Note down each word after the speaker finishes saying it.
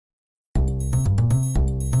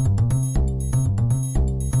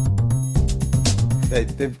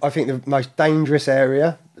I think the most dangerous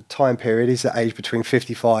time period is the age between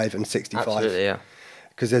 55 and 65. Absolutely, yeah.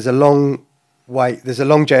 Because there's a long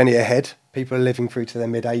journey ahead. People are living through to their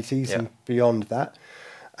mid-80s and beyond that.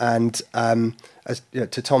 And as you know,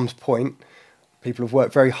 to Tom's point, people have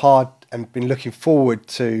worked very hard and been looking forward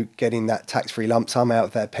to getting that tax-free lump sum out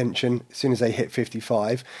of their pension as soon as they hit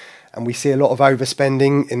 55. And we see a lot of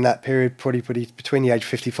overspending in that period, probably between the age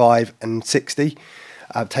 55 and 60,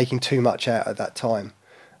 taking too much out at that time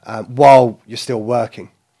while you're still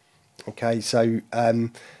working. Okay, so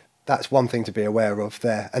that's one thing to be aware of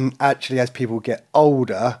there. And actually, as people get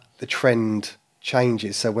older, the trend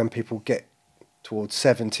changes. So when people get towards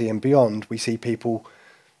 70 and beyond, we see people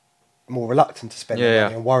more reluctant to spend their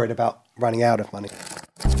money and worried about running out of money.